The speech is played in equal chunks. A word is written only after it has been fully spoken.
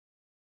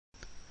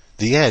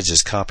The Edge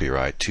is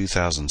copyright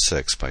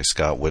 2006 by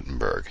Scott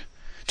Wittenburg.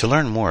 To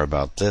learn more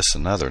about this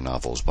and other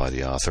novels by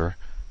the author,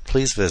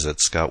 please visit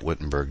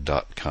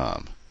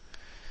scottwittenburg.com.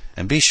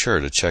 And be sure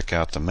to check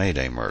out The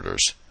Mayday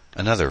Murders,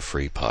 another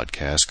free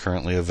podcast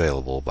currently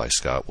available by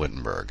Scott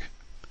Wittenburg.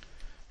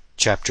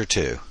 Chapter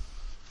 2.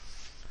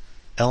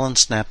 Ellen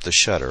snapped the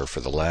shutter for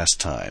the last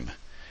time.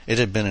 It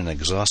had been an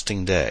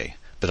exhausting day,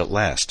 but at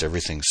last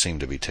everything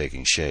seemed to be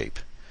taking shape.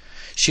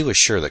 She was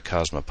sure that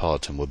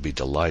Cosmopolitan would be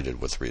delighted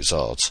with the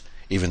results,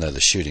 even though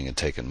the shooting had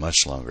taken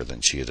much longer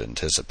than she had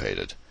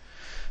anticipated.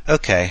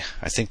 "Okay,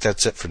 I think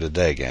that's it for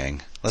today,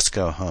 gang. Let's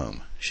go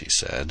home," she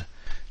said.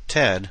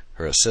 Ted,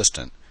 her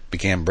assistant,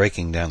 began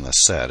breaking down the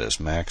set as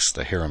Max,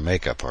 the hair and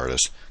makeup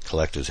artist,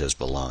 collected his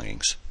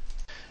belongings.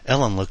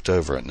 Ellen looked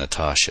over at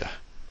Natasha.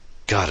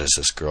 God, is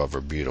this girl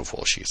ever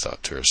beautiful, she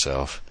thought to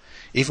herself.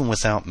 Even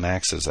without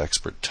Max's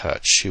expert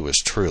touch, she was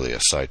truly a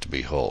sight to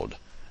behold.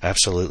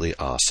 Absolutely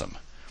awesome.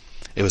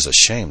 It was a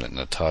shame that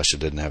Natasha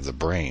didn't have the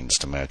brains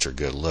to match her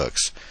good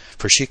looks,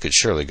 for she could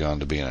surely go on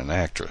to being an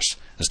actress,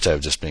 instead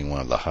of just being one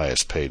of the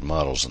highest paid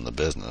models in the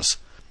business.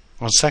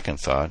 On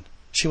second thought,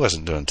 she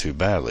wasn't doing too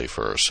badly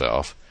for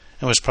herself,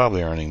 and was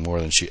probably earning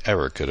more than she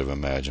ever could have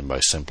imagined by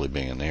simply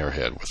being an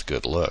airhead with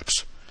good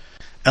looks.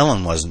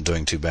 Ellen wasn't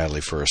doing too badly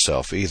for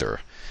herself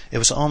either. It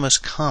was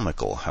almost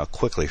comical how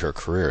quickly her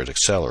career had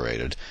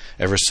accelerated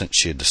ever since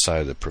she had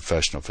decided that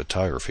professional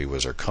photography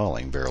was her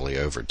calling barely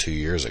over 2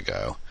 years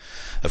ago.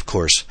 Of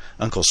course,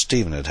 Uncle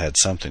Stephen had had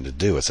something to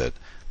do with it,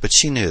 but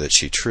she knew that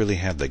she truly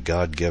had the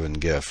God-given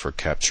gift for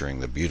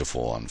capturing the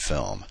beautiful on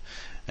film,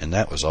 and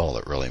that was all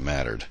that really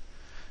mattered.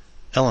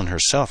 Ellen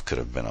herself could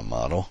have been a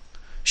model.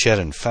 She had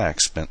in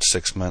fact spent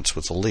 6 months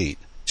with Elite,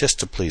 just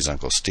to please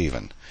Uncle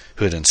Stephen,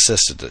 who had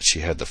insisted that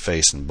she had the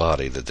face and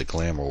body that the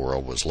glamour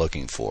world was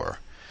looking for.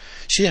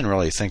 She didn't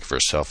really think of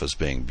herself as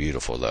being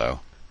beautiful,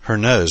 though. Her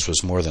nose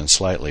was more than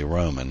slightly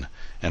Roman,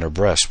 and her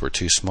breasts were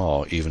too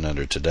small even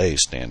under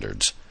today's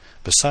standards.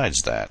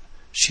 Besides that,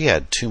 she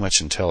had too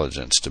much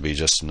intelligence to be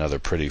just another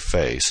pretty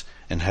face,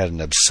 and had an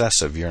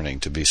obsessive yearning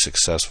to be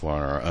successful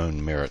on her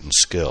own merit and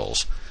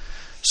skills.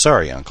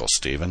 "Sorry, Uncle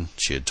Stephen,"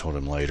 she had told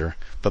him later,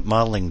 "but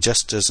modeling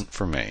just isn't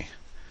for me."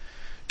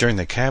 During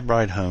the cab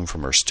ride home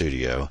from her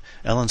studio,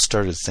 Ellen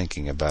started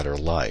thinking about her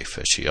life,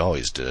 as she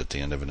always did at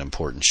the end of an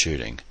important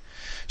shooting.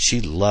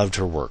 She loved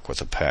her work with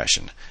a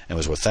passion, and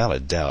was without a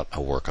doubt a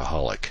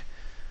workaholic.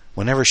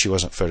 Whenever she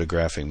wasn't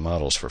photographing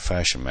models for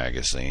fashion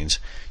magazines,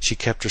 she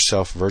kept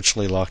herself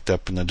virtually locked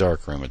up in the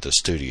darkroom at the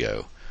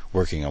studio,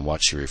 working on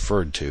what she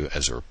referred to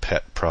as her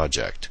pet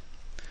project.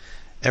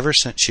 Ever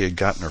since she had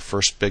gotten her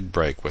first big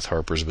break with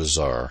Harper's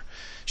Bazaar,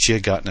 she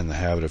had gotten in the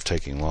habit of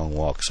taking long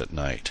walks at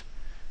night.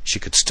 She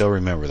could still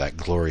remember that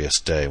glorious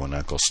day when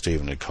Uncle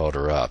Stephen had called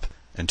her up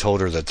and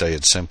told her that they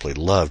had simply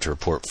loved her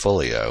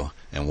portfolio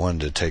and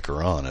wanted to take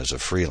her on as a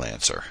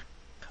freelancer.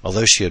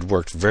 Although she had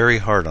worked very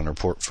hard on her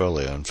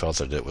portfolio and felt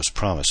that it was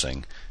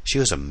promising, she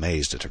was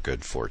amazed at her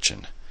good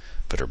fortune.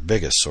 But her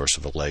biggest source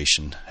of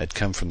elation had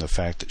come from the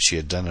fact that she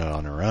had done it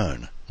on her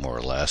own, more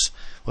or less,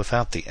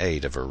 without the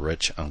aid of her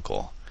rich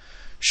uncle.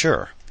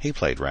 Sure, he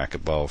played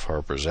racquetball with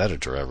Harper's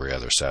editor every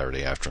other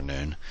Saturday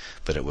afternoon,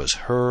 but it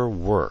was her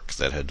work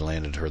that had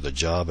landed her the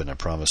job and a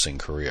promising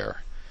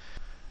career.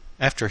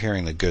 After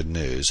hearing the good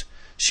news,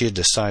 she had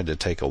decided to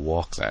take a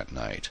walk that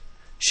night.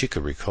 She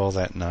could recall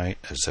that night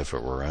as if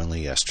it were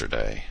only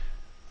yesterday.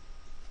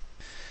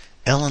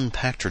 Ellen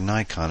packed her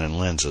Nikon and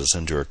lenses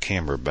into her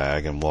camera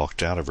bag and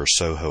walked out of her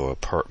Soho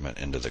apartment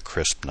into the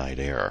crisp night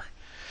air.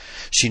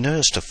 She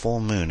noticed a full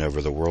moon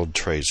over the World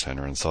Trade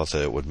Center and thought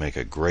that it would make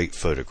a great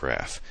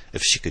photograph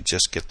if she could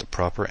just get the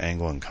proper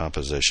angle and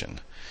composition.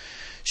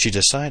 She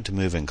decided to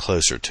move in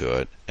closer to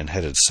it and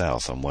headed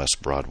south on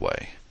West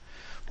Broadway.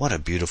 What a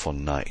beautiful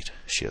night,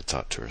 she had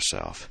thought to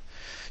herself.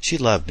 She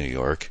loved New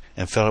York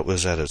and felt it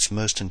was at its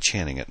most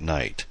enchanting at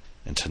night,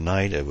 and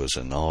tonight it was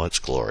in all its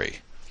glory.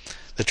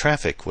 The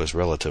traffic was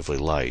relatively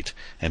light,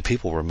 and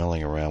people were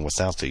milling around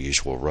without the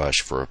usual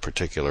rush for a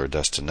particular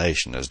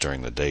destination as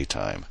during the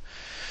daytime.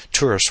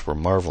 Tourists were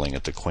marveling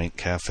at the quaint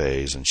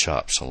cafes and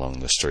shops along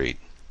the street.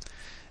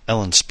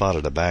 Ellen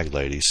spotted a bag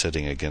lady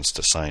sitting against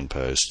a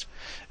signpost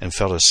and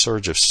felt a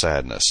surge of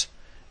sadness.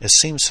 It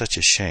seemed such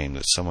a shame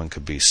that someone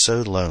could be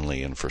so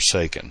lonely and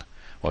forsaken,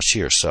 while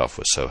she herself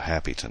was so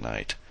happy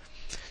tonight.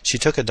 She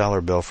took a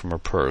 $1 bill from her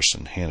purse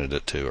and handed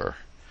it to her.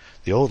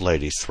 The old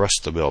lady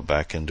thrust the bill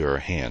back into her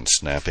hand,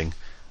 snapping,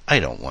 "I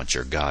don't want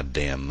your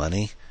goddamn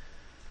money."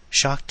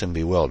 Shocked and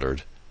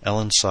bewildered,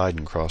 Ellen sighed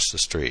and crossed the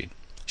street,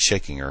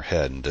 shaking her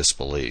head in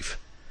disbelief.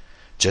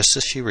 Just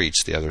as she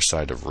reached the other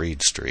side of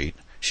Reed Street,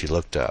 she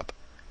looked up.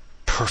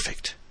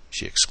 "Perfect!"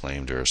 she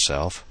exclaimed to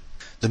herself.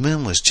 The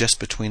moon was just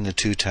between the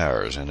two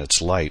towers, and its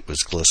light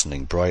was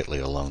glistening brightly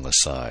along the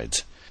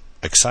sides.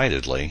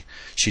 Excitedly,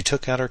 she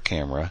took out her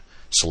camera,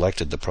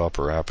 selected the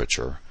proper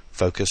aperture,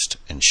 focused,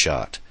 and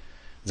shot.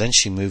 Then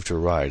she moved her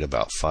ride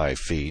about 5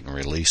 feet and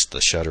released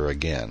the shutter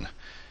again.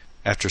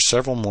 After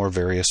several more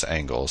various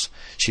angles,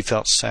 she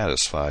felt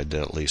satisfied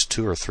that at least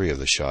 2 or 3 of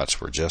the shots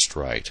were just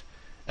right.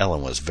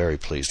 Ellen was very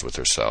pleased with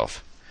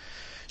herself.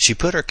 She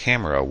put her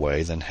camera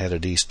away, then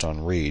headed east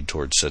on Reed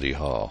toward City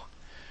Hall.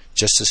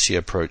 Just as she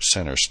approached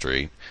Center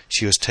Street,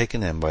 she was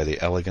taken in by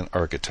the elegant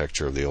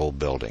architecture of the old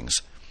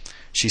buildings.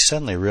 She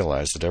suddenly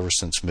realized that ever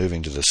since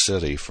moving to the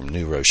city from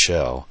New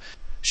Rochelle,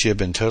 she had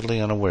been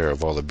totally unaware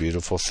of all the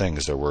beautiful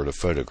things there were to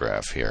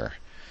photograph here.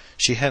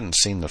 She hadn't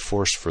seen the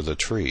forest for the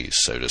trees,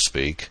 so to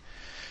speak.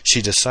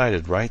 She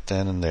decided right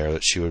then and there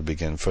that she would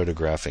begin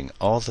photographing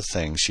all the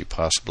things she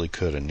possibly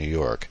could in New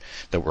York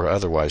that were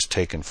otherwise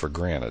taken for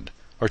granted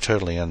or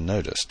totally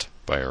unnoticed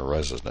by her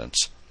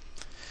residents.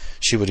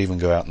 She would even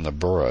go out in the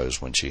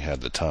boroughs when she had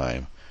the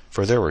time,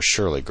 for there were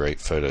surely great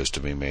photos to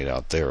be made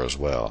out there as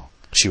well.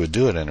 She would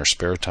do it in her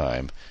spare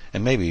time,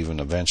 and maybe even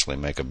eventually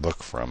make a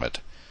book from it.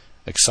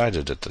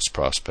 Excited at this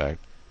prospect,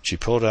 she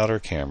pulled out her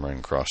camera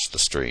and crossed the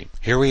street.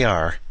 "Here we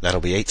are.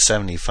 That'll be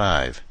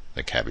 $8.75,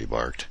 the cabbie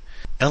barked.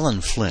 Ellen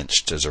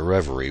flinched as her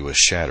reverie was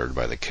shattered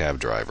by the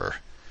cab driver.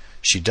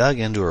 She dug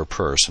into her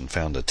purse and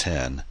found a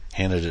 10,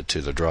 handed it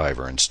to the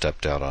driver, and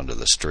stepped out onto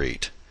the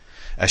street.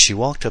 As she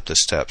walked up the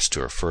steps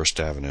to her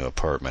First Avenue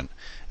apartment,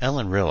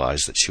 Ellen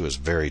realized that she was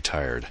very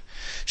tired.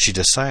 She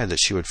decided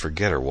that she would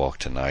forget her walk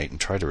tonight and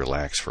try to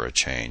relax for a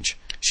change.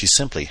 She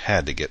simply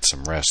had to get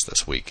some rest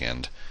this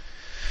weekend.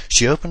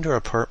 She opened her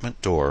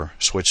apartment door,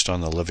 switched on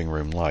the living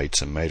room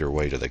lights, and made her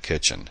way to the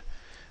kitchen.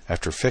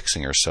 After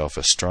fixing herself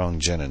a strong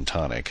gin and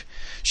tonic,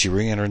 she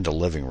re-entered the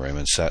living room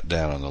and sat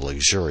down on the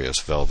luxurious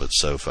velvet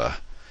sofa.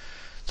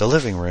 The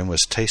living room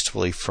was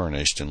tastefully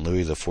furnished in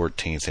Louis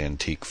XIV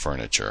antique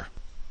furniture.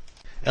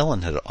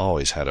 Ellen had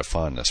always had a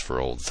fondness for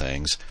old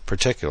things,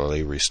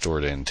 particularly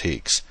restored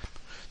antiques.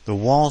 The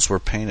walls were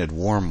painted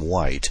warm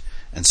white,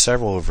 and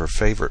several of her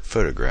favorite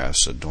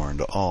photographs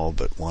adorned all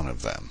but one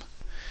of them.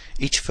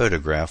 Each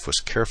photograph was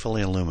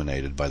carefully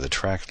illuminated by the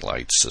track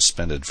lights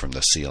suspended from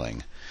the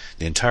ceiling.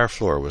 The entire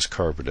floor was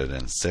carpeted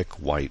in thick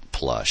white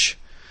plush.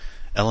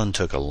 Ellen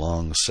took a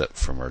long sip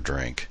from her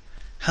drink.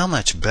 "How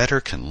much better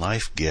can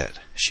life get?"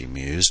 she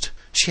mused.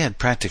 She had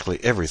practically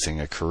everything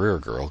a career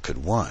girl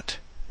could want,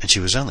 and she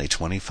was only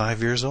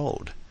 25 years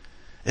old.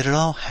 It had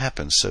all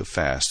happened so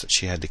fast that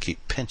she had to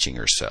keep pinching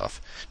herself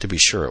to be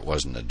sure it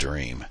wasn't a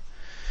dream.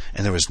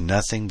 And there was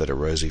nothing but a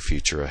rosy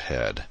future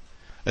ahead.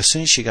 As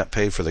soon as she got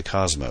paid for the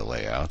Cosmo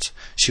layouts,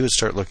 she would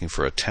start looking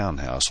for a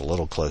townhouse a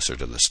little closer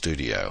to the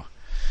studio.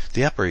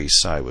 The Upper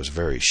East Side was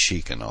very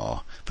chic and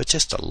all, but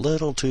just a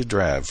little too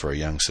drab for a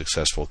young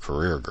successful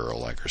career girl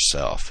like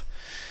herself.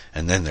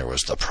 And then there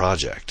was the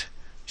project.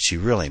 She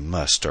really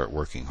must start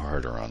working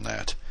harder on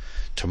that.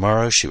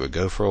 Tomorrow she would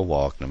go for a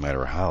walk no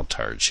matter how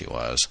tired she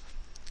was.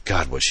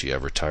 God, was she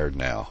ever tired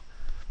now?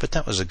 But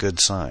that was a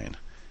good sign.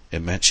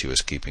 It meant she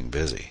was keeping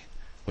busy,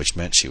 which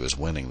meant she was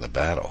winning the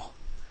battle.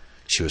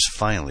 She was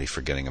finally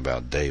forgetting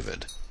about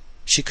David.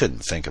 She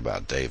couldn't think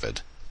about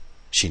David.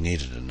 She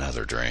needed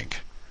another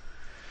drink.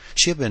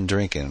 She had been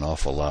drinking an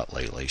awful lot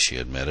lately, she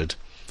admitted.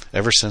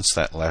 Ever since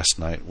that last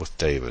night with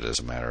David, as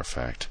a matter of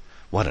fact.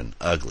 What an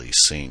ugly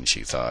scene,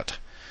 she thought.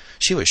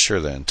 She was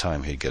sure that in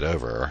time he'd get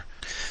over her.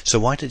 So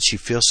why did she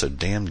feel so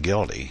damned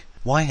guilty?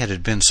 Why had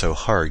it been so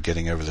hard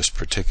getting over this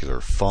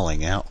particular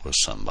falling out with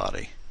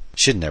somebody?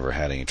 She'd never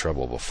had any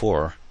trouble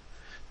before.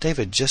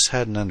 David just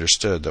hadn't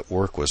understood that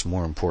work was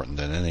more important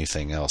than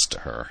anything else to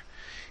her.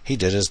 He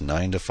did his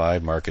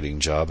 9-to-5 marketing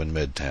job in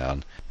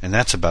Midtown, and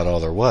that's about all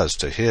there was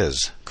to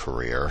his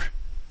career.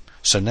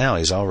 So now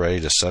he's all ready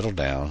to settle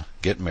down,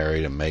 get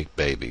married, and make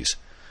babies.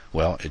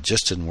 Well, it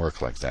just didn't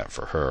work like that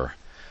for her.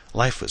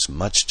 Life was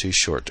much too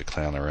short to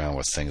clown around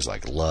with things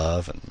like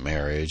love and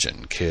marriage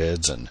and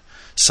kids and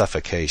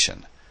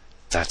suffocation.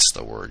 That's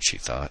the word, she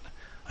thought.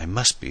 I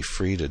must be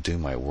free to do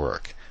my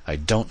work. I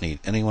don't need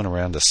anyone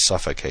around to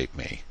suffocate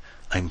me.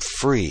 I'm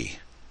free.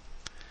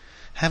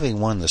 Having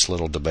won this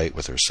little debate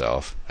with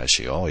herself, as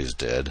she always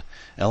did,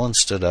 Ellen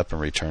stood up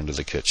and returned to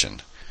the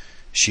kitchen.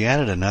 She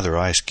added another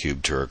ice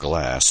cube to her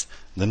glass,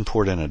 then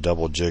poured in a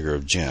double jigger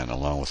of gin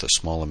along with a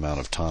small amount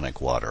of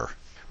tonic water.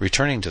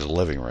 Returning to the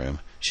living room,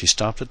 she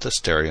stopped at the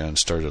stereo and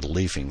started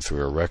leafing through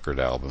her record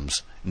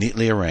albums,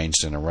 neatly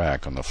arranged in a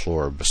rack on the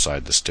floor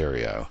beside the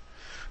stereo.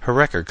 Her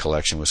record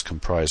collection was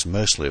comprised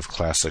mostly of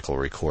classical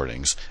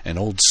recordings and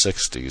old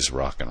 60s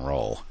rock and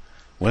roll.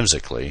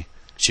 Whimsically,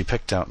 she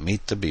picked out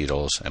Meet the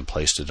Beatles and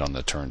placed it on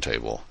the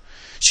turntable.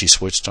 She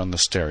switched on the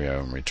stereo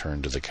and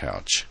returned to the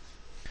couch.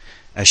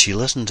 As she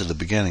listened to the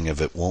beginning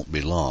of It Won't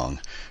Be Long,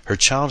 her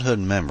childhood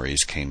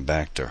memories came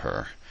back to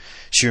her.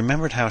 She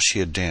remembered how she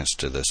had danced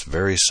to this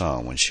very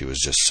song when she was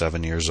just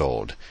 7 years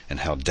old, and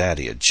how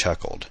Daddy had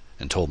chuckled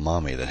and told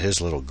Mommy that his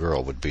little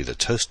girl would be the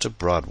toast of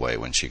Broadway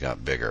when she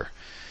got bigger.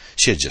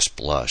 She had just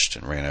blushed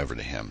and ran over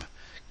to him.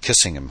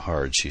 Kissing him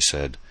hard, she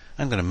said,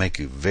 "I'm going to make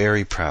you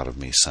very proud of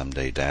me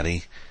someday,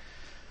 Daddy."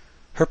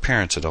 Her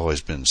parents had always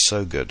been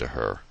so good to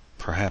her,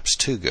 perhaps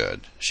too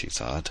good, she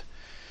thought.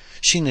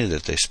 She knew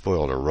that they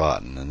spoiled her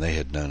rotten, and they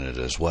had known it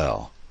as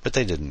well, but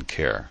they didn't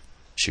care.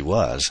 She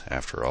was,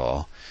 after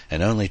all,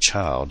 an only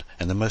child,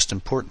 and the most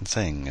important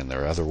thing in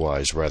their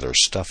otherwise rather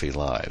stuffy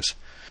lives.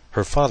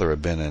 Her father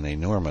had been an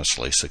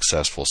enormously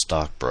successful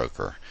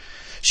stockbroker.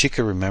 She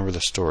could remember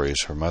the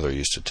stories her mother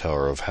used to tell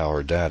her of how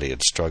her daddy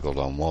had struggled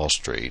on Wall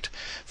Street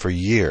for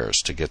years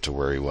to get to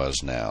where he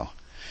was now.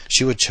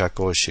 She would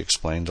chuckle as she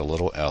explained to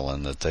little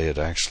Ellen that they had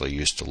actually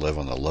used to live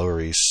on the Lower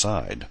East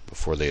Side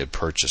before they had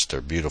purchased their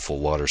beautiful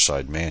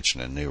waterside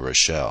mansion in New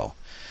Rochelle.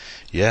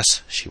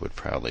 "Yes," she would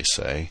proudly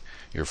say,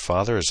 "your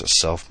father is a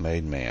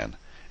self-made man,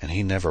 and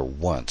he never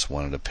once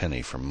wanted a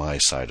penny from my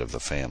side of the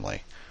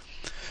family."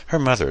 Her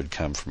mother had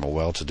come from a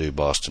well-to-do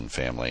Boston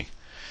family.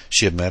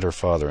 She had met her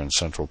father in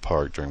Central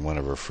Park during one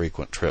of her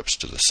frequent trips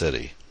to the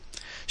city.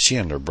 She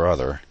and her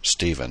brother,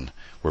 Stephen,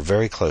 were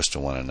very close to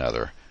one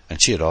another,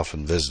 and she had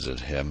often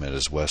visited him at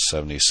his West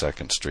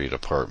 72nd Street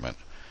apartment.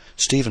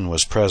 Stephen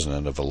was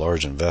president of a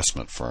large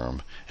investment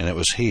firm, and it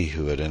was he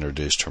who had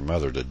introduced her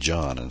mother to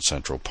John in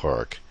Central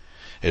Park.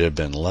 It had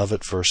been love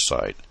at first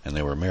sight, and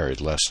they were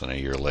married less than a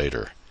year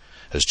later.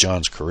 As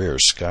John's career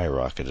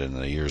skyrocketed in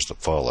the years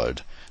that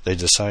followed, they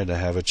decided to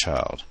have a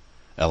child.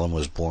 Ellen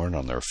was born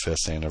on their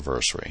 5th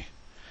anniversary.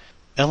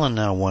 Ellen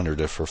now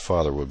wondered if her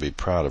father would be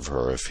proud of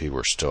her if he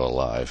were still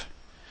alive.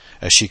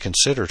 As she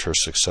considered her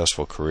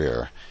successful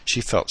career, she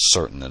felt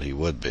certain that he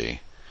would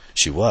be.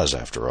 She was,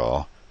 after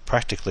all,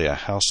 practically a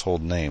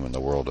household name in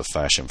the world of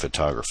fashion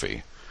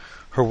photography.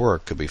 Her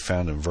work could be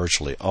found in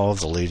virtually all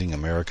of the leading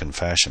American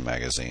fashion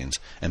magazines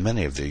and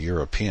many of the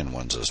European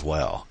ones as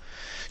well.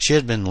 She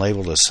had been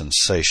labeled a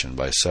sensation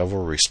by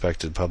several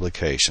respected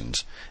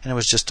publications, and it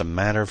was just a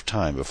matter of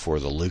time before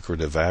the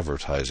lucrative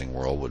advertising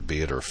world would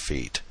be at her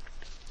feet.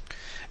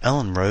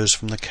 Ellen rose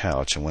from the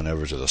couch and went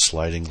over to the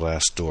sliding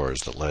glass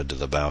doors that led to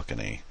the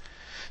balcony.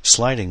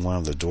 Sliding one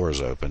of the doors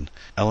open,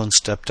 Ellen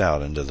stepped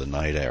out into the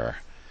night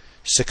air.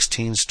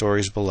 16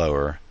 stories below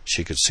her,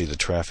 she could see the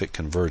traffic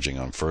converging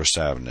on First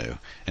Avenue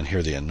and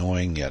hear the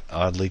annoying yet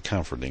oddly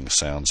comforting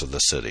sounds of the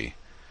city.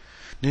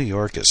 New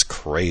York is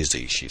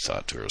crazy, she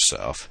thought to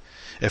herself.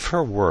 If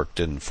her work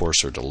didn't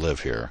force her to live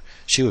here,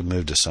 she would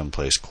move to some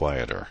place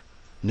quieter.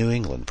 New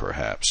England,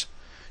 perhaps.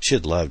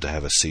 She'd love to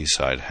have a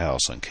seaside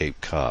house on Cape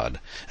Cod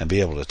and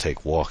be able to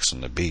take walks on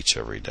the beach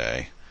every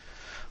day.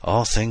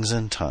 All things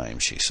in time,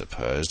 she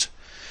supposed.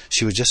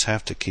 She would just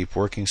have to keep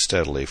working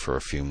steadily for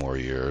a few more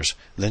years,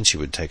 then she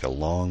would take a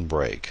long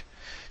break.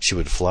 She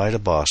would fly to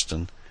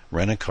Boston,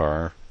 rent a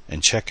car,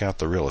 and check out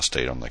the real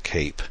estate on the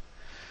Cape.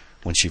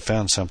 When she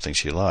found something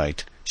she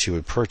liked, she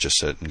would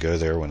purchase it and go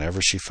there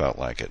whenever she felt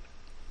like it.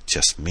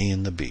 "Just me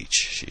and the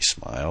beach," she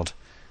smiled.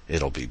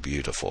 "It'll be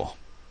beautiful."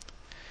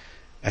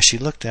 As she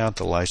looked out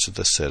the lights of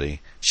the city,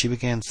 she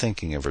began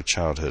thinking of her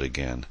childhood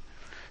again.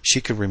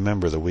 She could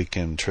remember the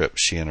weekend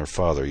trips she and her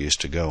father used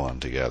to go on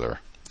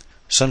together.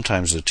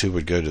 Sometimes the two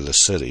would go to the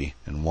city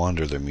and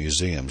wander the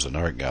museums and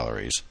art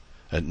galleries.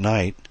 At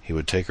night, he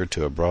would take her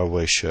to a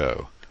Broadway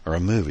show, or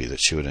a movie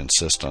that she would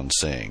insist on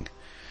seeing.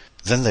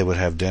 Then they would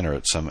have dinner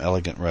at some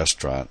elegant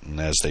restaurant, and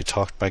as they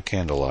talked by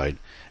candlelight,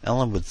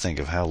 Ellen would think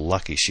of how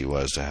lucky she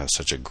was to have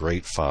such a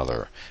great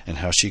father, and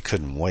how she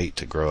couldn't wait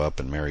to grow up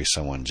and marry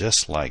someone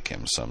just like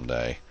him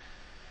someday.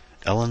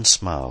 Ellen's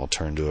smile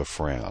turned to a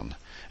frown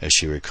as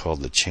she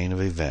recalled the chain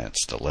of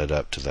events that led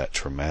up to that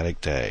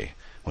traumatic day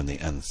when the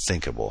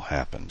unthinkable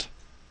happened.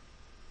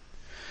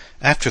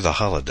 After the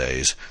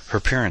holidays,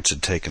 her parents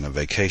had taken a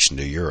vacation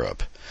to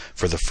Europe.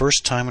 For the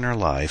first time in her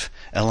life,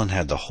 Ellen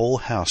had the whole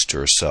house to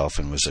herself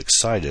and was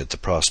excited at the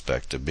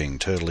prospect of being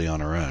totally on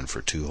her own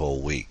for 2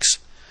 whole weeks.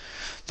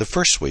 The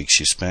first week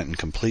she spent in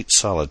complete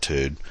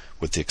solitude,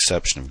 with the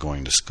exception of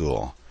going to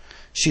school.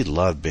 She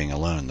loved being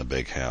alone in the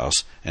big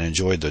house, and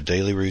enjoyed the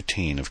daily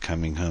routine of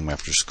coming home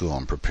after school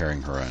and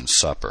preparing her own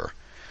supper.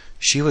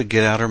 She would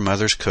get out her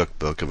mother's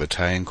cookbook of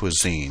Italian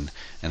cuisine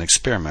and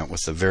experiment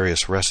with the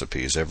various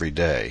recipes every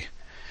day.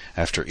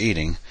 After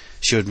eating,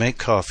 she would make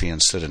coffee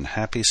and sit in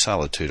happy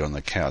solitude on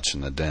the couch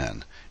in the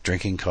den,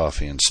 drinking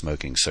coffee and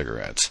smoking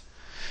cigarettes.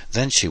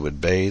 Then she would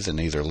bathe and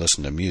either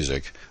listen to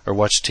music or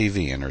watch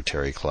TV in her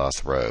terry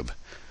cloth robe.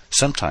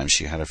 Sometimes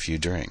she had a few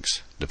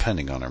drinks,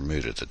 depending on her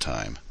mood at the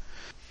time.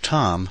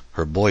 Tom,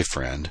 her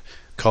boyfriend,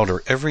 called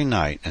her every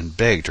night and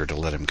begged her to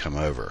let him come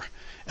over.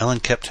 Ellen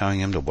kept telling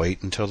him to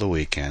wait until the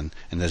weekend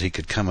and that he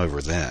could come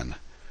over then.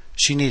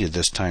 She needed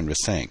this time to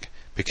think,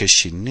 because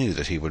she knew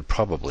that he would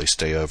probably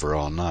stay over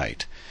all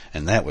night,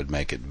 and that would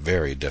make it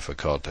very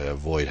difficult to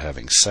avoid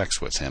having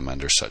sex with him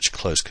under such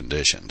close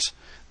conditions.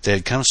 They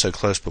had come so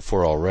close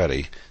before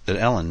already that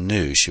Ellen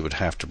knew she would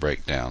have to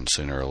break down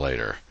sooner or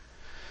later.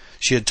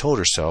 She had told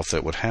herself that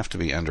it would have to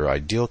be under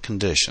ideal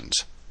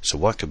conditions, so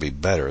what could be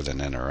better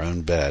than in her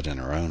own bed in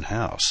her own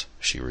house,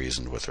 she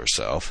reasoned with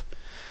herself.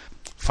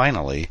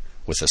 Finally,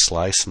 with a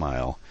sly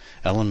smile,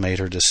 Ellen made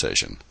her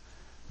decision.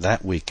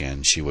 That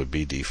weekend she would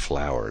be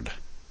deflowered.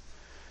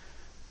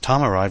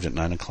 Tom arrived at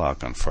 9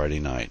 o'clock on Friday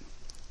night.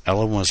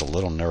 Ellen was a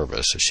little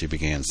nervous as she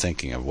began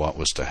thinking of what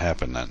was to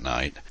happen that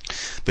night,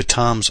 but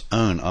Tom's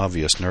own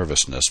obvious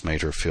nervousness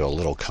made her feel a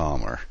little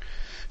calmer.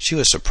 She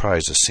was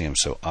surprised to see him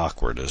so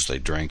awkward as they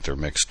drank their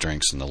mixed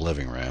drinks in the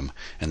living room,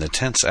 and the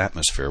tense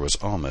atmosphere was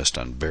almost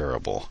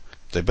unbearable.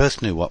 They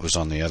both knew what was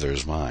on the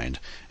other's mind,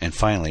 and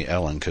finally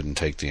Ellen couldn't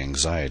take the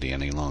anxiety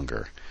any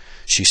longer.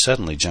 She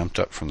suddenly jumped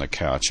up from the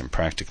couch and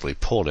practically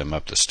pulled him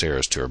up the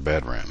stairs to her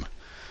bedroom.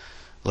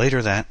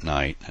 Later that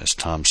night, as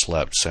Tom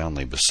slept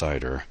soundly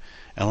beside her,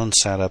 Ellen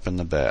sat up in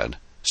the bed,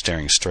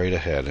 staring straight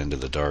ahead into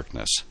the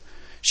darkness.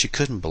 She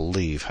couldn't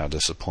believe how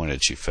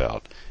disappointed she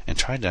felt, and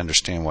tried to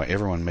understand why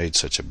everyone made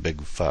such a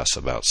big fuss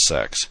about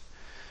sex.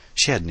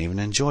 She hadn't even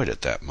enjoyed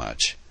it that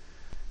much.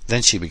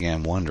 Then she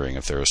began wondering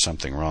if there was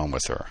something wrong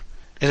with her.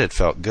 It had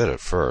felt good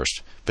at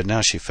first, but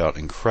now she felt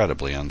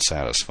incredibly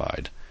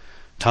unsatisfied.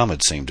 Tom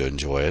had seemed to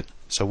enjoy it,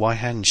 so why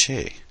hadn't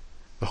she?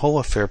 The whole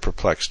affair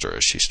perplexed her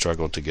as she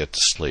struggled to get to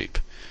sleep.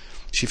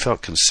 She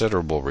felt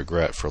considerable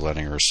regret for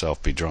letting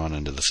herself be drawn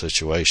into the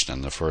situation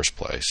in the first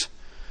place.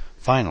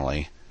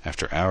 Finally,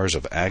 after hours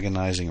of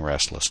agonizing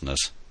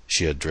restlessness,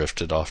 she had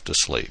drifted off to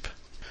sleep.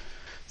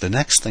 The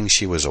next thing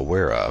she was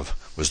aware of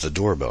was the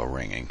doorbell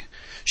ringing.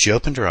 She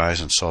opened her eyes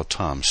and saw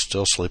Tom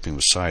still sleeping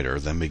beside her,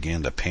 then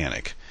began to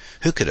panic.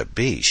 Who could it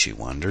be, she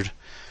wondered.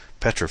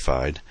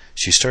 Petrified,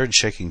 she started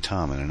shaking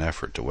Tom in an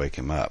effort to wake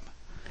him up.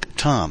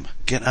 "Tom,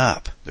 get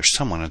up! There's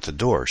someone at the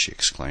door," she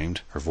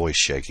exclaimed, her voice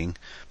shaking.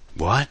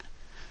 "What?"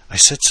 "I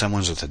said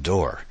someone's at the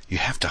door. You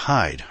have to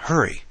hide.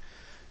 Hurry!"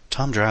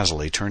 Tom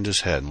drowsily turned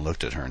his head and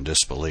looked at her in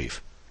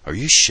disbelief. "Are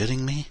you shitting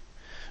me?"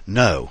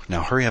 "No.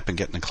 Now hurry up and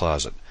get in the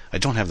closet. I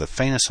don't have the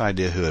faintest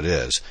idea who it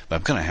is, but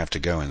I'm going to have to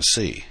go and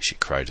see," she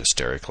cried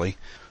hysterically.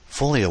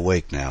 Fully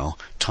awake now,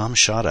 Tom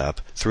shot up,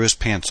 threw his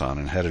pants on,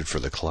 and headed for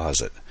the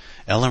closet.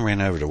 Ellen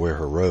ran over to where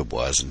her robe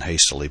was and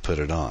hastily put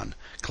it on,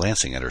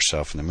 glancing at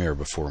herself in the mirror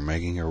before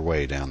making her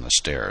way down the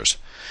stairs.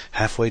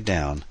 Halfway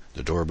down,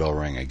 the doorbell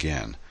rang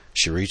again.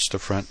 She reached the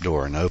front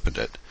door and opened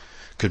it.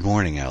 "Good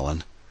morning,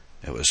 Ellen."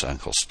 It was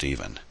Uncle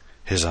Stephen.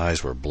 His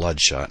eyes were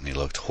bloodshot and he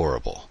looked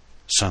horrible.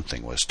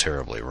 Something was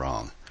terribly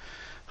wrong.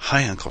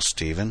 "Hi, Uncle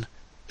Stephen.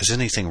 Is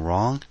anything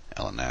wrong?"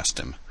 Ellen asked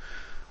him.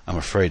 "I'm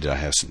afraid that I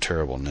have some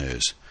terrible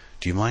news.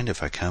 Do you mind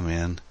if I come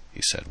in?"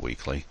 he said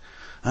weakly.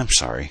 "I'm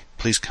sorry.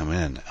 Please come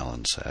in,"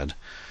 Ellen said.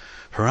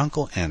 Her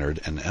uncle entered,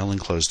 and Ellen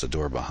closed the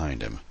door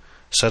behind him.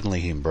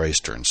 Suddenly he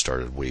embraced her and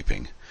started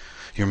weeping.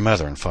 "Your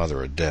mother and father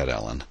are dead,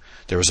 Ellen.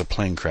 There was a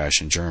plane crash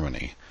in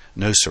Germany.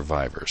 No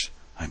survivors.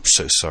 I'm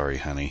so sorry,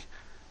 honey."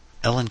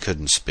 Ellen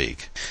couldn't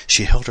speak.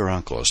 She held her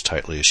uncle as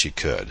tightly as she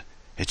could.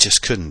 It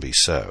just couldn't be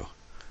so.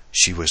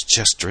 She was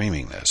just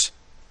dreaming this.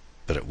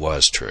 But it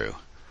was true.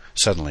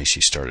 Suddenly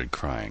she started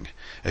crying.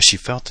 As she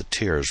felt the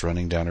tears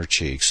running down her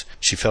cheeks,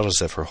 she felt as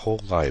if her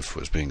whole life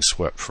was being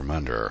swept from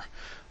under her.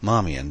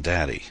 Mommy and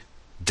Daddy.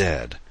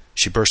 Dead.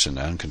 She burst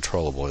into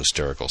uncontrollable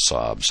hysterical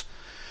sobs.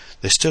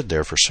 They stood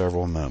there for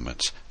several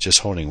moments, just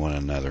holding one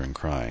another and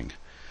crying.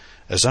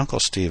 As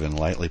Uncle Stephen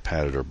lightly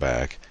patted her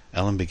back,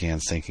 Ellen began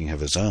thinking of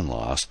his own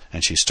loss,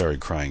 and she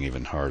started crying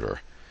even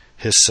harder.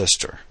 His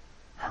sister.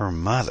 Her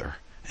mother.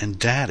 And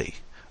Daddy.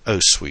 Oh,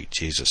 sweet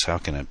Jesus, how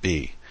can it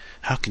be?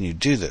 How can you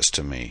do this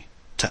to me?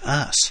 To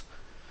us?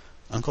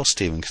 Uncle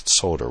Stephen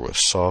consoled her with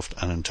soft,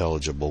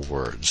 unintelligible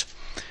words.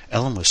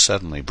 Ellen was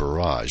suddenly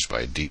barraged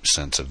by a deep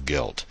sense of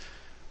guilt.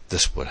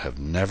 This would have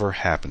never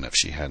happened if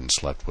she hadn't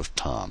slept with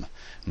Tom.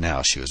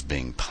 Now she was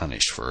being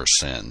punished for her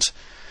sins.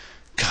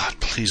 "God,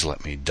 please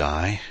let me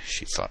die,"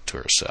 she thought to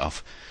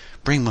herself.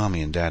 "Bring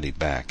Mommy and Daddy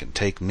back and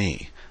take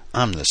me.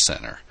 I'm the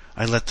sinner.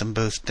 I let them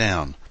both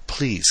down.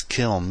 Please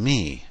kill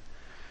me."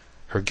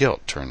 Her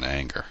guilt turned to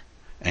anger.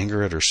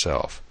 Anger at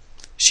herself.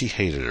 She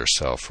hated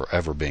herself for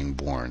ever being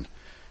born.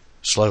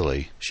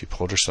 Slowly, she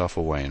pulled herself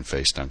away and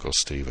faced Uncle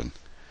Stephen.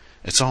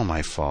 "It's all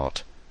my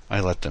fault.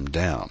 I let them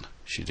down,"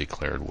 she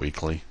declared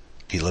weakly.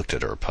 He looked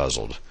at her,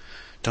 puzzled.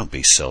 "Don't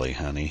be silly,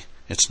 honey.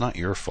 It's not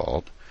your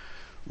fault.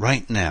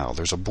 Right now,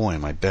 there's a boy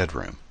in my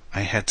bedroom.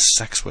 I had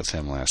sex with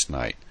him last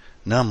night.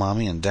 Now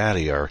Mommy and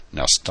Daddy are—"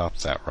 "Now stop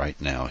that right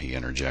now," he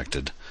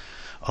interjected.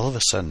 All of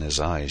a sudden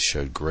his eyes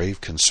showed grave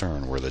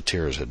concern where the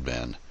tears had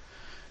been.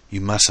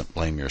 "You mustn't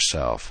blame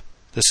yourself.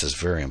 This is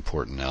very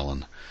important,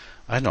 Ellen.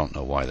 I don't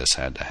know why this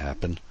had to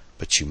happen,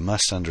 but you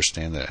must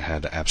understand that it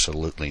had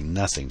absolutely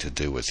nothing to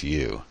do with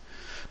you.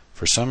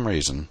 For some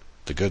reason,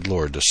 the good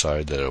Lord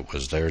decided that it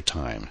was their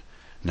time.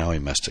 Now he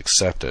must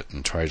accept it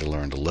and try to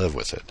learn to live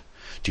with it.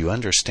 Do you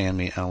understand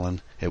me,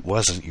 Ellen? It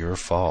wasn't your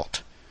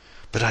fault."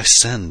 "But I've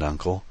sinned,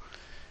 Uncle."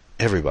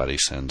 "Everybody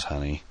sins,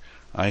 honey.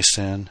 I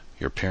sin.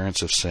 Your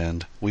parents have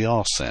sinned. We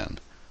all sin.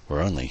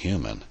 We're only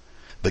human.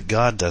 But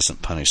God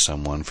doesn't punish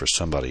someone for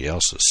somebody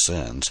else's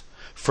sins.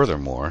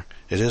 Furthermore,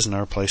 it isn't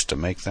our place to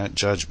make that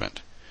judgment.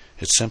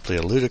 It's simply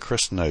a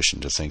ludicrous notion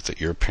to think that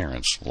your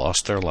parents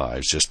lost their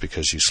lives just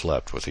because you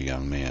slept with a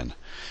young man.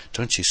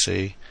 Don't you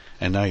see?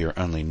 And now you're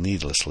only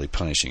needlessly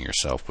punishing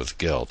yourself with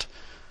guilt."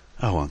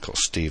 "Oh, Uncle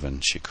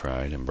Stephen," she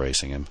cried,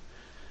 embracing him.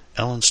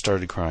 Ellen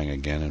started crying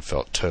again and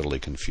felt totally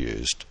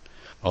confused.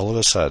 All of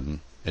a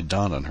sudden, it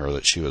dawned on her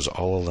that she was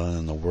all alone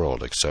in the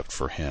world except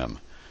for him.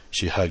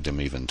 She hugged him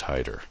even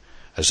tighter,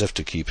 as if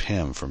to keep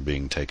him from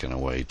being taken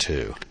away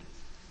too.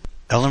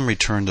 Ellen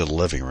returned to the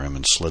living room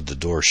and slid the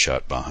door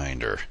shut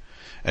behind her.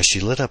 As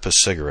she lit up a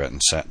cigarette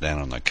and sat down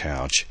on the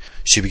couch,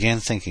 she began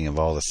thinking of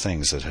all the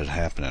things that had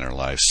happened in her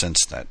life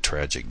since that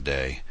tragic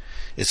day.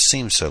 It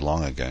seemed so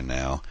long ago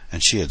now,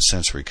 and she had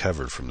since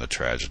recovered from the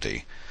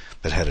tragedy.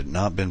 But had it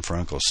not been for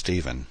Uncle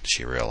Stephen,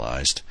 she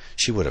realized,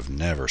 she would have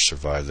never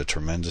survived the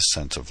tremendous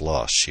sense of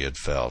loss she had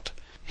felt.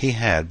 He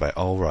had, by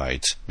all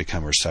rights,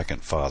 become her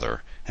second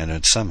father, and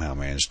had somehow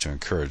managed to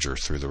encourage her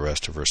through the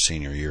rest of her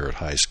senior year at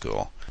high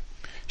school.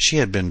 She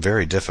had been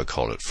very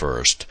difficult at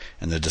first,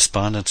 and the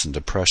despondence and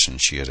depression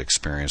she had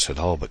experienced had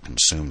all but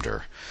consumed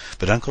her.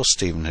 But Uncle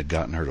Stephen had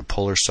gotten her to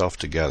pull herself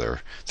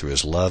together through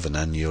his love and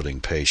unyielding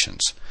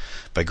patience.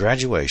 By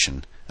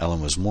graduation,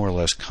 Ellen was more or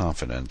less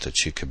confident that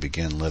she could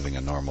begin living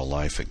a normal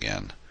life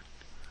again.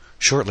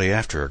 Shortly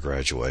after her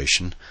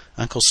graduation,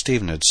 Uncle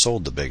Stephen had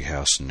sold the big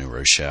house in New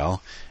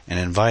Rochelle and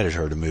invited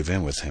her to move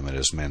in with him at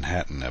his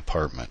Manhattan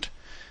apartment.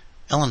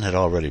 Ellen had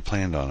already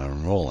planned on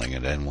enrolling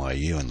at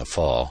NYU in the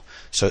fall,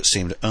 so it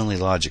seemed only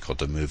logical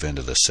to move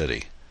into the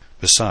city.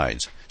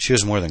 Besides, she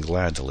was more than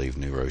glad to leave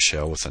New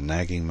Rochelle with the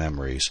nagging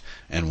memories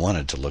and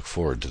wanted to look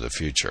forward to the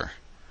future.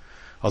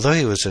 Although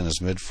he was in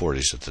his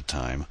mid-40s at the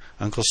time,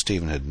 Uncle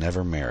Stephen had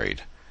never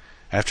married.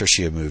 After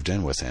she had moved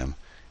in with him,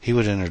 he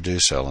would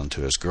introduce Ellen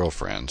to his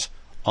girlfriends,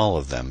 all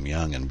of them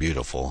young and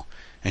beautiful,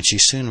 and she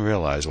soon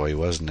realized why he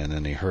wasn't in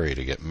any hurry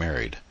to get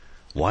married.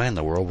 Why in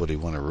the world would he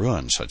want to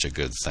ruin such a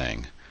good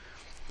thing?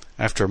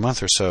 After a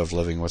month or so of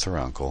living with her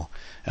uncle,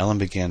 Ellen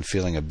began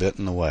feeling a bit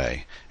in the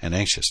way and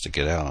anxious to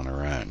get out on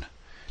her own.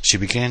 She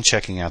began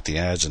checking out the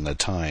ads in the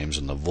Times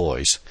and the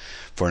Voice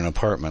for an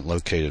apartment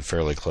located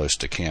fairly close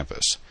to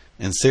campus.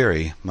 In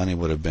theory, money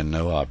would have been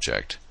no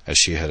object, as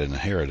she had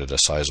inherited a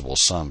sizable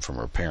sum from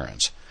her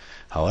parents.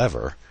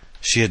 However,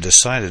 she had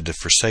decided to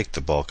forsake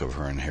the bulk of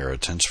her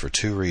inheritance for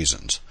 2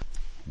 reasons.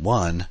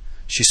 1,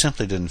 she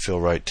simply didn't feel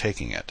right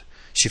taking it.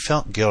 She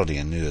felt guilty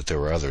and knew that there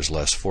were others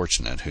less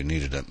fortunate who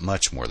needed it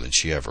much more than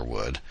she ever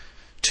would.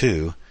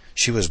 2,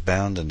 she was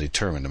bound and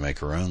determined to make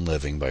her own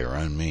living by her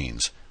own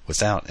means,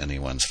 without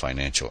anyone's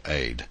financial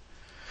aid.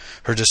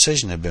 Her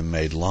decision had been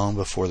made long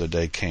before the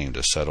day came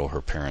to settle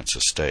her parents'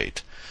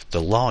 estate.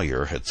 The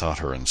lawyer had thought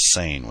her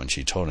insane when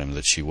she told him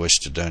that she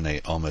wished to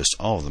donate almost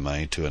all of the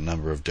money to a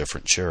number of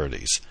different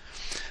charities.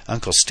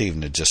 Uncle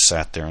Stephen had just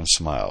sat there and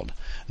smiled,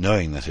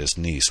 knowing that his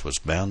niece was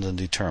bound and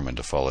determined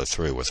to follow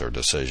through with her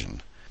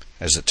decision.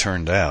 As it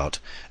turned out,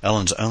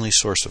 Ellen's only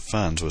source of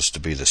funds was to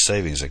be the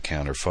savings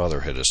account her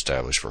father had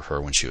established for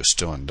her when she was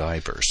still in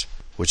diapers,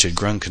 which had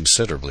grown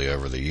considerably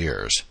over the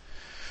years.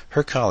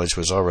 Her college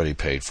was already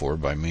paid for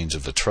by means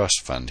of the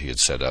trust fund he had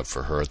set up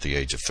for her at the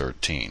age of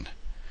 13.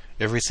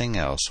 Everything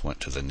else went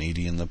to the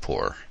needy and the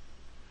poor.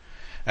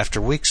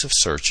 After weeks of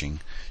searching,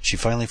 she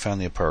finally found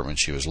the apartment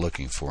she was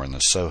looking for in the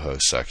Soho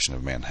section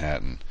of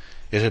Manhattan.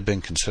 It had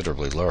been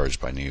considerably large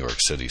by New York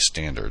City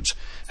standards,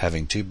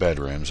 having 2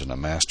 bedrooms and a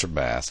master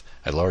bath,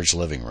 a large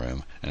living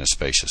room, and a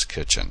spacious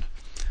kitchen.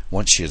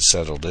 Once she had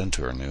settled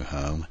into her new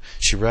home,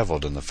 she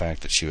reveled in the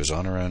fact that she was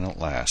on her own at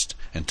last,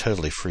 and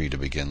totally free to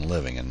begin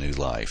living a new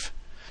life.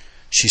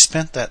 She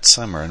spent that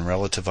summer in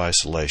relative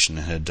isolation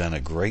and had done a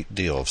great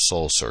deal of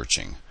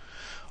soul-searching.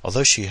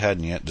 Although she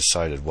hadn't yet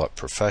decided what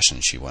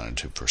profession she wanted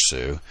to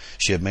pursue,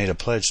 she had made a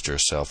pledge to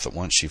herself that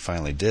once she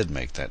finally did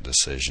make that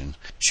decision,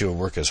 she would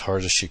work as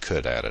hard as she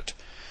could at it.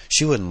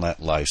 She wouldn't let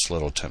life's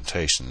little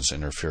temptations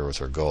interfere with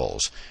her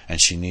goals,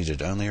 and she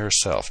needed only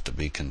herself to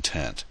be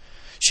content.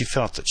 She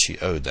felt that she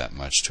owed that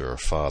much to her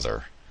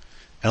father.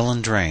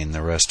 Ellen drained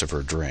the rest of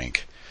her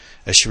drink.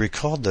 As she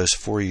recalled those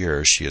 4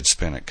 years she had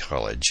spent at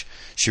college,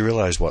 she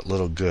realized what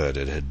little good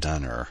it had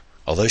done her.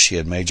 Although she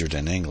had majored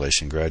in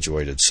English and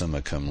graduated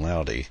summa cum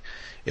laude,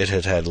 it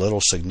had had little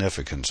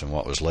significance in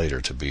what was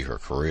later to be her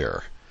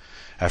career.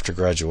 After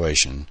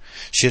graduation,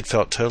 she had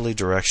felt totally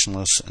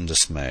directionless and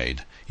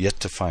dismayed, yet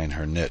to find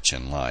her niche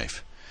in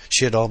life.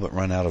 She had all but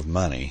run out of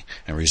money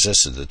and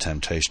resisted the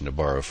temptation to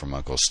borrow from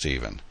Uncle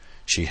Stephen.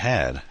 She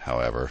had,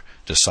 however,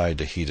 decided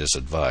to heed his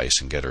advice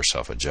and get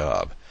herself a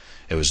job.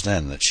 It was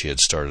then that she had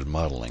started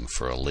modeling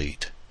for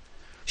Elite.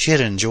 She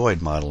had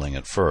enjoyed modeling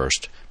at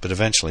first, but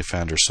eventually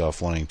found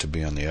herself wanting to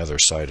be on the other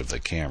side of the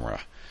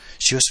camera.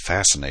 She was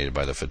fascinated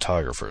by the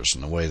photographers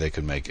and the way they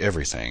could make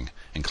everything,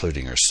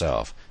 including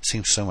herself,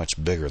 seem so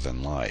much bigger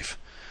than life.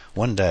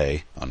 One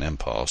day, on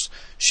impulse,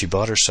 she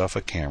bought herself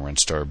a camera and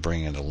started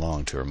bringing it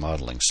along to her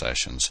modeling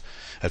sessions.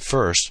 At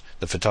first,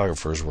 the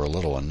photographers were a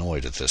little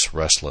annoyed at this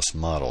restless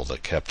model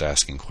that kept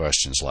asking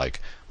questions like,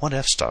 "What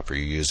f-stop are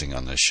you using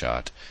on this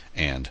shot?"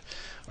 and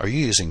 "Are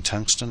you using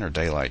tungsten or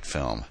daylight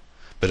film?"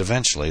 But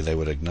eventually they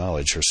would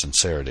acknowledge her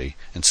sincerity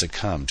and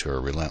succumb to her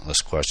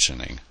relentless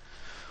questioning.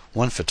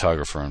 One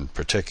photographer in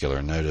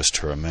particular noticed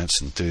her immense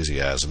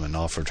enthusiasm and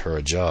offered her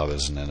a job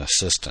as an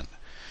assistant.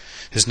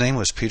 His name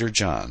was Peter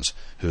Johns,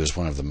 who is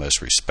one of the most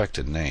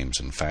respected names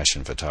in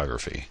fashion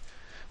photography.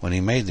 When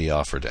he made the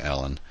offer to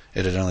Ellen,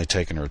 it had only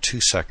taken her 2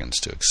 seconds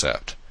to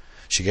accept.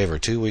 She gave her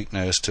 2-week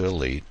notice to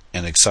Elite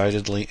and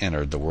excitedly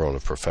entered the world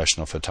of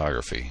professional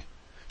photography.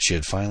 She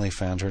had finally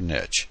found her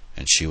niche,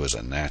 and she was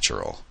a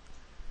natural.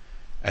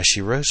 As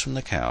she rose from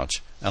the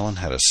couch, Ellen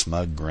had a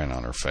smug grin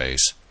on her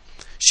face.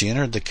 She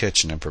entered the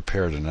kitchen and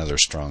prepared another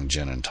strong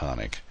gin and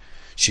tonic.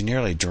 She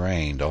nearly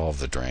drained all of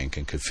the drink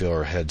and could feel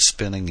her head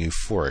spinning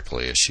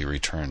euphorically as she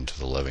returned to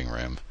the living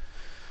room.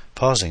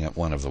 Pausing at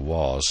one of the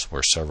walls,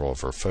 where several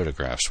of her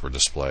photographs were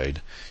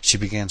displayed, she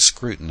began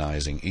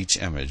scrutinizing each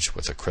image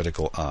with a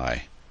critical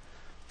eye.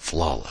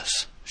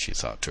 Flawless, she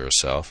thought to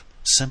herself.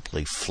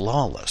 Simply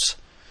flawless.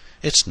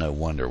 It's no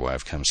wonder why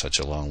I've come such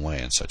a long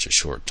way in such a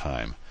short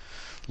time.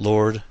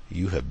 Lord,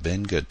 you have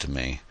been good to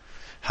me.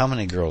 How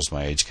many girls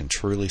my age can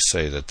truly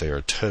say that they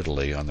are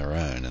totally on their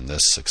own and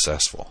this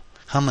successful?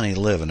 How many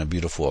live in a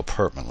beautiful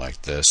apartment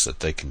like this that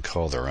they can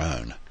call their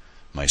own?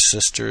 My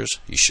sisters,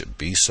 you should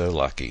be so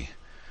lucky.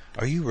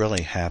 Are you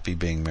really happy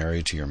being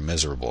married to your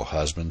miserable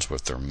husbands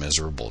with their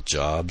miserable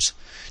jobs?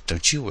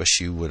 Don't you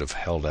wish you would have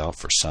held out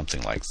for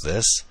something like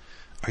this?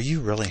 Are you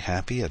really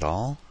happy at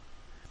all?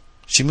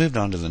 She moved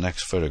on to the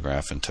next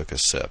photograph and took a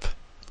sip.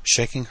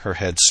 Shaking her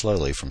head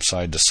slowly from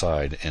side to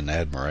side in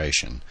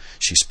admiration,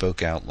 she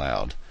spoke out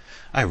loud.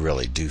 I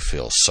really do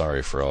feel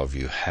sorry for all of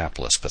you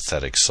hapless,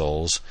 pathetic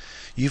souls.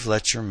 You've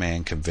let your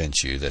man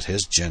convince you that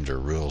his gender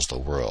rules the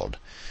world.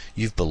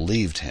 You've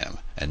believed him,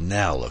 and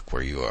now look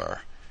where you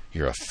are.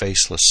 You're a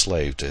faceless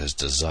slave to his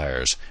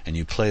desires, and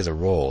you play the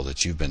role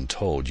that you've been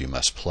told you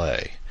must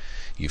play.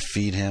 You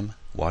feed him,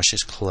 wash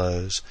his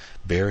clothes,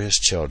 bear his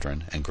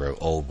children, and grow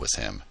old with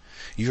him.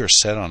 You are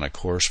set on a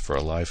course for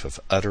a life of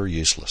utter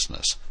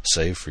uselessness,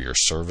 save for your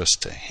service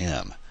to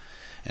him.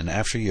 And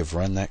after you have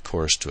run that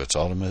course to its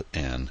ultimate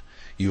end,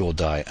 you will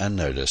die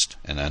unnoticed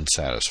and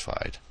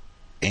unsatisfied,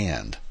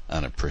 and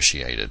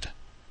unappreciated.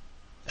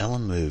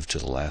 Ellen moved to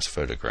the last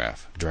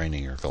photograph,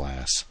 draining her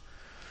glass.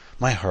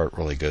 My heart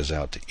really goes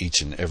out to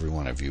each and every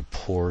one of you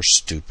poor,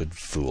 stupid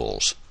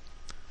fools.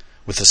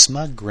 With a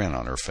smug grin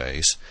on her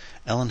face,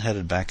 Ellen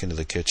headed back into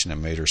the kitchen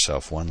and made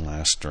herself one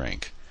last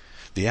drink.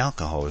 The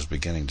alcohol was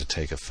beginning to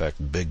take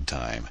effect big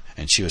time,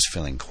 and she was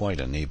feeling quite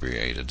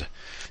inebriated.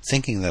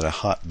 Thinking that a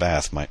hot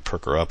bath might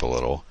perk her up a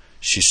little,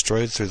 she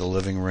strode through the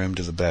living room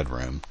to the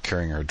bedroom,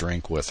 carrying her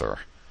drink with her.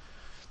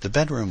 The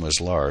bedroom was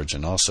large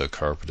and also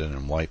carpeted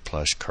in white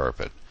plush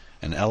carpet.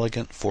 An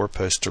elegant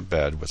four-poster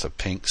bed with a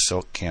pink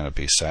silk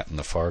canopy sat in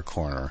the far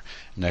corner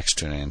next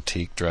to an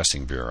antique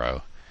dressing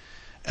bureau.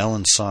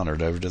 Ellen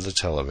sauntered over to the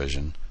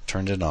television,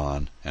 turned it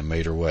on, and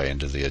made her way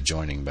into the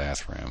adjoining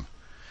bathroom.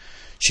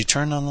 She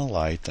turned on the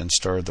light, then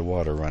started the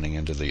water running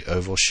into the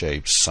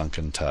oval-shaped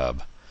sunken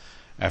tub.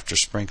 After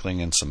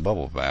sprinkling in some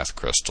bubble bath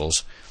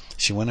crystals,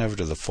 she went over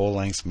to the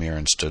full-length mirror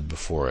and stood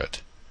before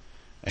it.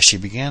 As she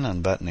began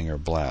unbuttoning her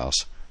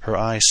blouse, her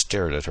eyes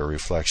stared at her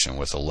reflection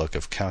with a look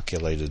of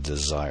calculated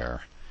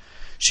desire.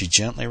 She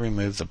gently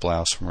removed the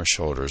blouse from her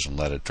shoulders and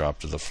let it drop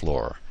to the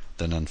floor,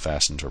 then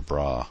unfastened her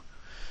bra.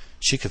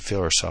 She could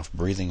feel herself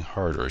breathing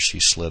harder as she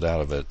slid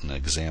out of it and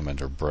examined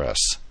her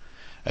breasts.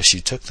 As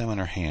she took them in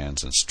her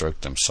hands and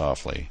stroked them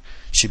softly,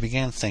 she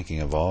began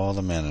thinking of all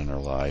the men in her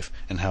life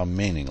and how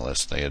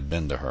meaningless they had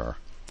been to her.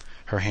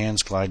 Her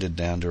hands glided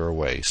down to her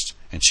waist,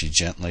 and she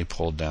gently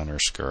pulled down her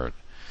skirt.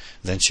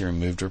 Then she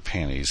removed her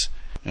panties,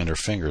 and her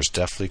fingers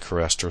deftly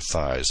caressed her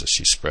thighs as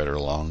she spread her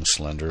long,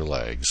 slender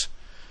legs.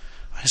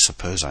 I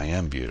suppose I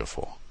am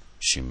beautiful,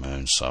 she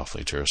moaned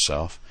softly to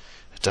herself.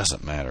 It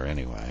doesn't matter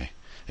anyway.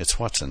 It's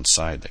what's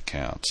inside that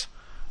counts.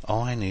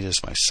 All I need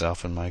is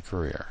myself and my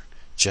career.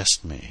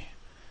 Just me.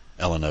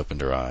 Ellen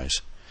opened her eyes.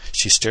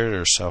 She stared at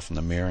herself in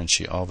the mirror, and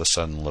she all of a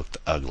sudden looked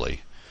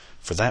ugly.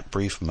 For that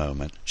brief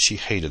moment, she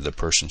hated the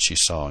person she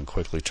saw and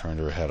quickly turned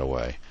her head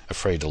away,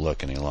 afraid to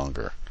look any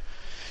longer.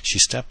 She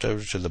stepped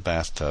over to the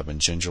bathtub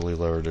and gingerly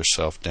lowered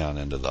herself down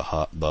into the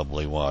hot,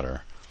 bubbly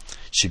water.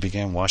 She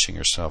began washing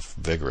herself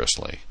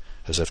vigorously,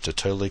 as if to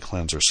totally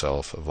cleanse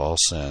herself of all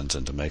sins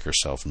and to make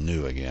herself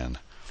new again.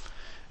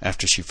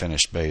 After she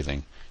finished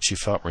bathing, she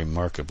felt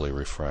remarkably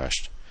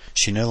refreshed.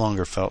 She no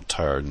longer felt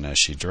tired, and as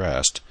she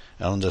dressed,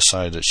 Ellen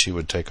decided that she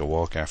would take a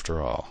walk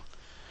after all.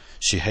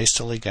 She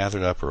hastily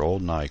gathered up her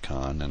old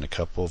Nikon and a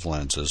couple of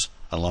lenses,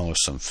 along with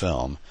some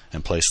film,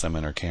 and placed them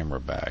in her camera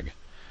bag.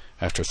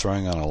 After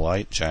throwing on a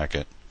light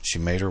jacket, she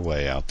made her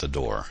way out the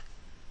door.